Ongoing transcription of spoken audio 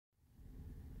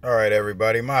All right,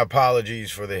 everybody. My apologies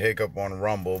for the hiccup on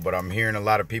Rumble, but I'm hearing a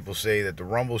lot of people say that the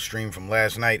Rumble stream from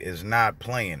last night is not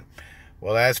playing.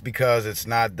 Well, that's because it's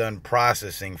not done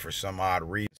processing for some odd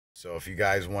reason. So if you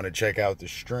guys want to check out the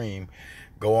stream,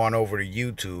 go on over to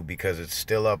YouTube because it's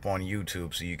still up on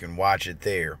YouTube, so you can watch it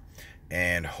there.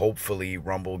 And hopefully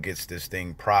Rumble gets this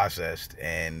thing processed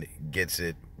and gets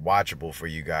it watchable for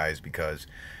you guys, because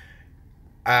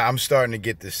I'm starting to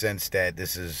get the sense that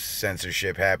this is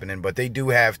censorship happening, but they do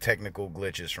have technical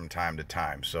glitches from time to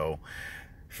time. So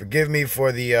forgive me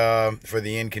for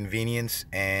the inconvenience,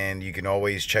 and you can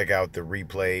always check out the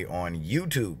replay on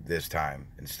YouTube this time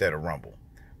instead of Rumble.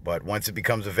 But once it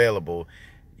becomes available,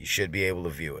 you should be able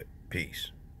to view it.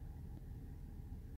 Peace.